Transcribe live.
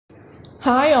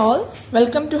Hi all,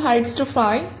 welcome to Heights to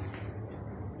 5.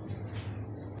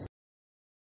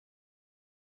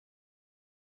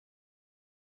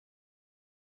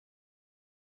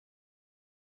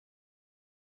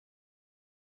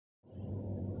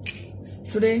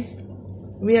 Today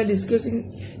we are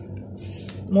discussing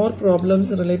more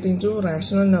problems relating to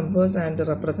rational numbers and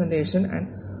representation and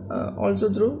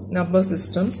also through number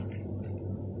systems.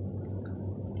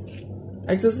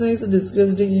 Exercise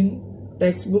discussed in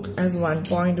textbook as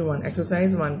 1.1,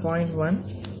 exercise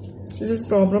 1.1. This is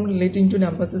problem relating to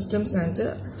number systems and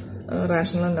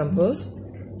rational numbers.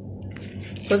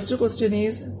 First question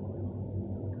is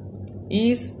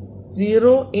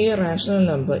 0 a rational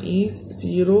number? Is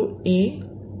 0 a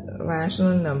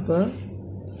rational number?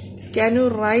 Can you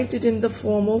write it in the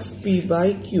form of p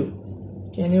by q?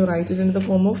 Can you write it in the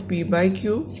form of p by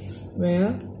q,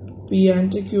 where p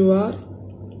and q are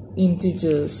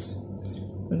integers?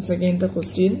 Once again the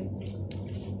question,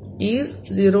 is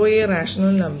 0 a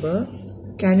rational number?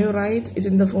 Can you write it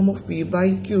in the form of p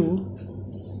by q,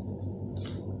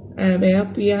 where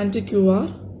p and q are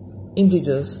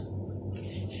integers?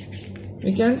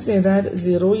 We can say that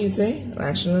 0 is a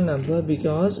rational number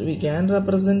because we can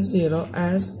represent 0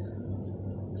 as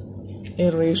a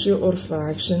ratio or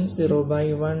fraction, 0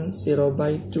 by 1, 0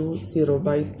 by 2, 0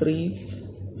 by 3,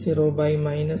 0 by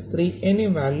 -3. Any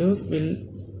values will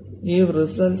give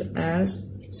result as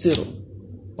 0.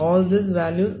 All these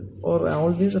values or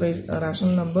all these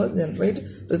rational numbers generate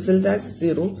result as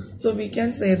 0. So we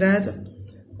can say that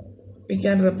we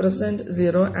can represent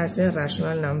 0 as a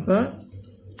rational number.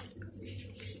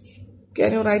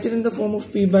 Can you write it in the form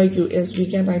of p by q? Yes, we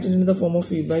can write it in the form of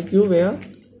p by q, where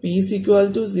p is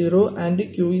equal to 0 and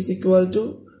q is equal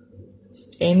to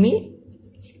any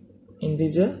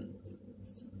integer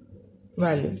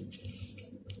value.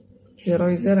 0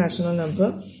 is a rational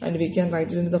number and we can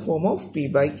write it in the form of p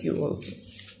by q also.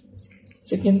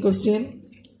 Second question,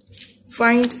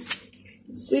 find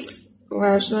 6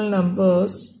 rational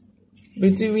numbers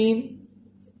between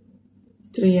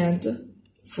 3 and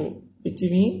 4.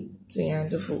 Between 3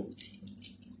 and 4.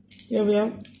 Here we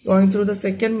are going through the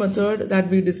second method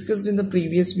that we discussed in the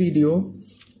previous video.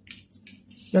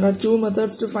 There are two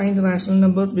methods to find rational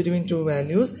numbers between two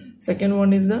values. Second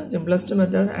one is the simplest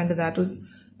method, and that was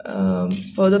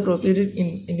further proceeded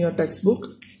in your textbook.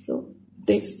 So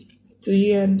takes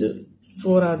 3 and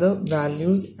 4 are the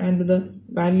values, and the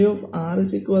value of r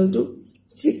is equal to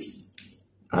 6.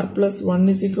 R plus 1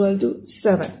 is equal to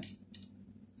 7.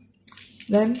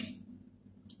 Then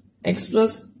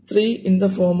express 3 in the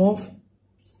form of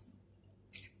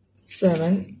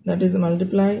 7, that is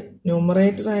multiply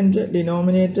numerator and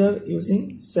denominator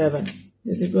using 7.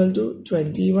 This is equal to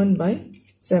 21 by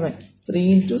 7.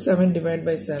 3 into 7 divided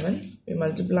by 7. We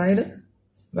multiplied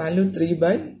value 3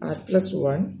 by r plus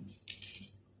 1.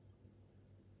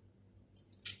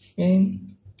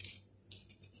 And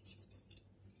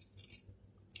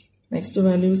next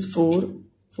value is 4.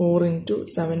 4 into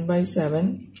 7 by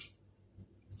 7.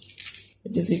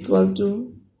 Which is equal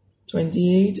to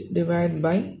 28 divided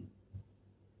by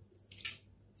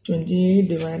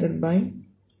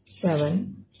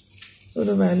 7. So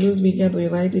the values we can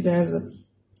rewrite it as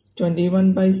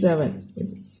 21 by 7.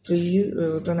 3 is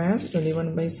written as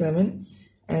 21 by 7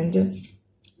 and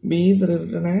b is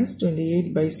written as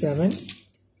 28 by 7.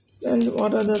 And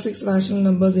what are the 6 rational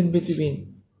numbers in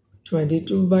between?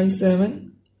 22 by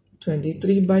 7,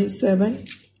 23 by 7,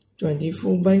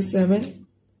 24 by 7,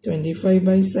 25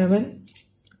 by 7,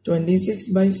 26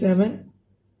 by 7,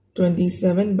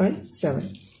 27 by 7.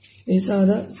 These are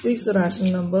the 6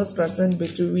 rational numbers present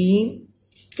between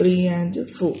 3 and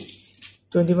 4.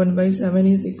 21 by 7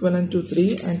 is equivalent to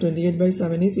 3 and 28 by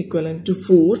 7 is equivalent to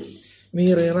 4.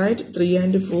 We rewrite 3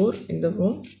 and 4 in the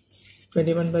form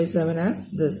 21 by 7 as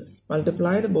this.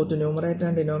 Multiplied both the numerator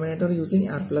and denominator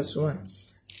using r plus 1.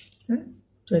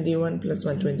 21 plus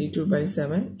 1, 22 by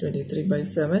 7, 23 by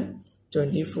 7,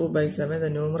 24 by 7. The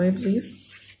numerator is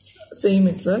same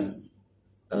itself.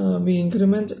 We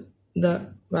increment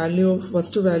the value of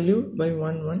first value by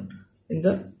 1 in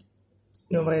the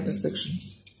numerator section.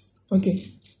 Okay,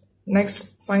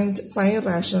 next find 5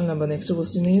 rational number. Next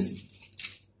question is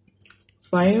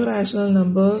 5 rational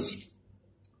numbers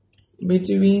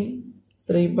between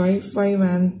 3 by 5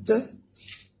 and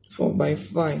 4 by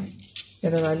 5.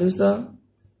 And the values are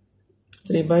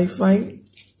 3 by 5,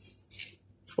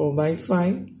 4 by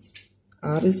 5,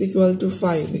 r is equal to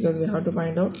 5 because we have to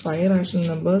find out 5 rational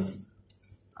numbers.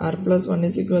 R plus 1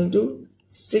 is equal to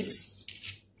 6.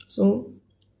 So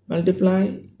multiply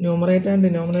numerator and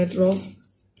denominator of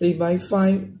 3 by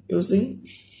 5 using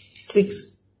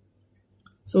 6.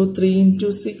 So 3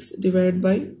 into 6 divided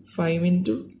by 5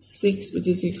 into 6, which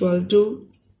is equal to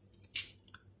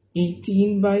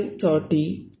 18 by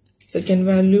 30. Second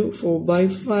value 4 by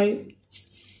 5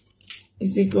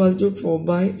 is equal to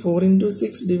 4 into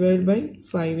 6 divided by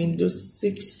 5 into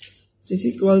 6, which is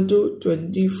equal to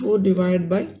 24 divided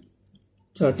by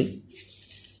 30.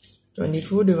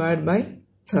 24 divided by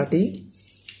 30.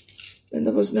 Then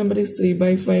the first number is 3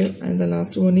 by 5 and the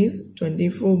last one is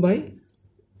 24 by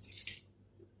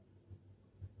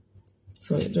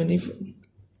 24.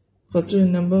 First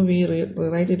number we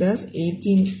write it as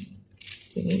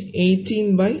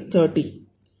 18 by 30,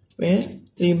 where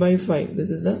 3 by 5, this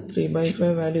is the 3 by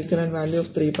 5 value, equivalent value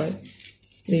of 3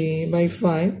 by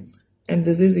 5, and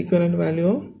this is equivalent value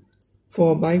of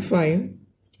 4 by 5.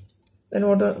 Then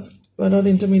what are the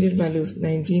intermediate values?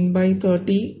 19 by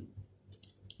 30,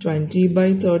 20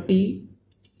 by 30,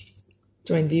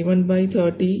 21 by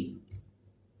 30,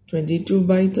 22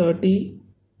 by 30,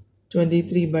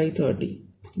 23 by 30.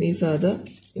 These are the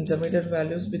intermediate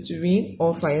values between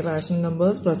or 5 rational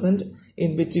numbers present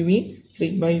in between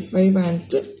 3 by 5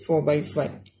 and 4 by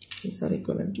 5. These are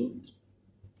equivalent to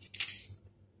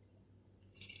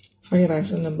 5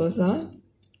 rational numbers are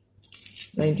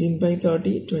 19 by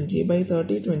 30, 20 by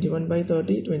 30, 21 by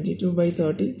 30, 22 by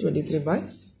 30, 23 by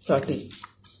 30.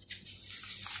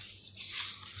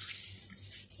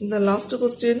 The last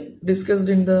question discussed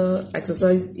in the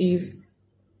exercise is,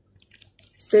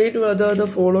 state whether the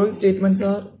following statements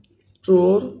are true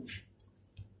or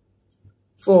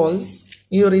false.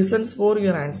 Your reasons for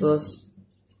your answers.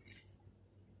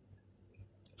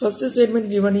 First statement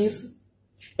given is,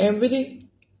 every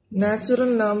natural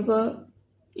number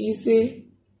is a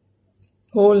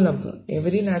whole number.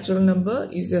 Every natural number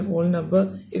is a whole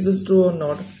number. Is this true or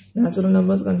not? Natural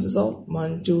numbers consist of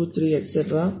 1, 2, 3,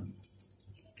 etc.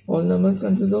 Whole numbers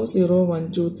consist of 0,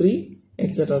 1, 2, 3,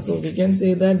 etc. So we can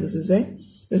say that this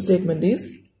statement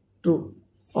is true.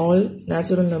 All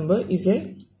natural number is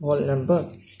a whole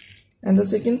number. And the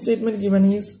second statement given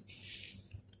is,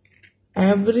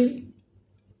 every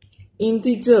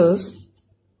integers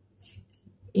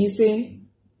is a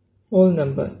whole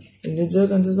number. Integer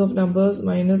consists of numbers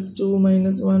 -2,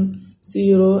 -1,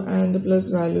 0 and plus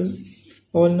values.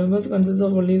 Whole numbers consist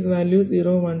of only values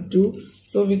 0, 1, 2.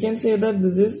 So we can say that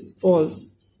this is false,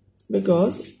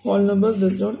 because whole numbers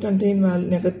does not contain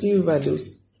negative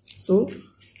values. So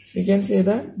we can say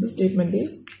that the statement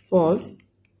is false.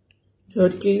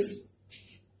 Third case,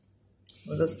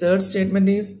 the third statement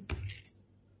is,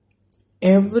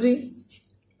 every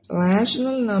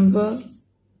rational number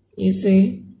is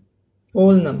a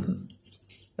whole number.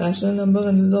 Rational number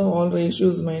consists of all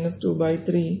ratios -2 by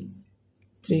 3,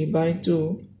 3 by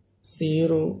 2,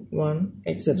 0, 1,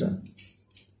 etc.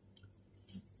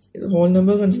 The whole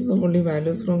number consists of only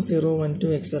values from 0, 1,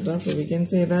 2, etc. So we can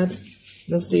say that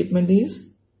the statement is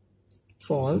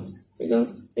false,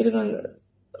 because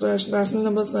rational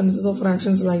numbers consist of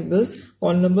fractions like this.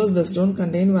 Whole numbers does not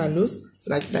contain values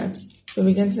like that. So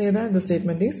we can say that the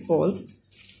statement is false.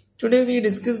 Today we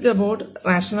discussed about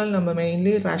rational number,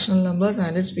 mainly rational numbers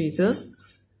and its features.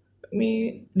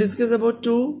 We discussed about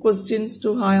 2 questions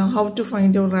to how to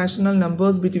find out rational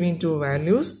numbers between 2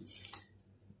 values,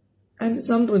 and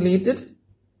some related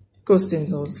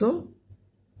questions also.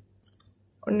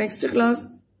 On next class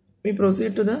we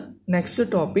proceed to the next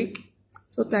topic.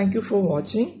 So thank you for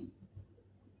watching.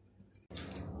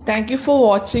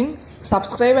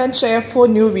 Subscribe and share for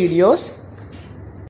new videos.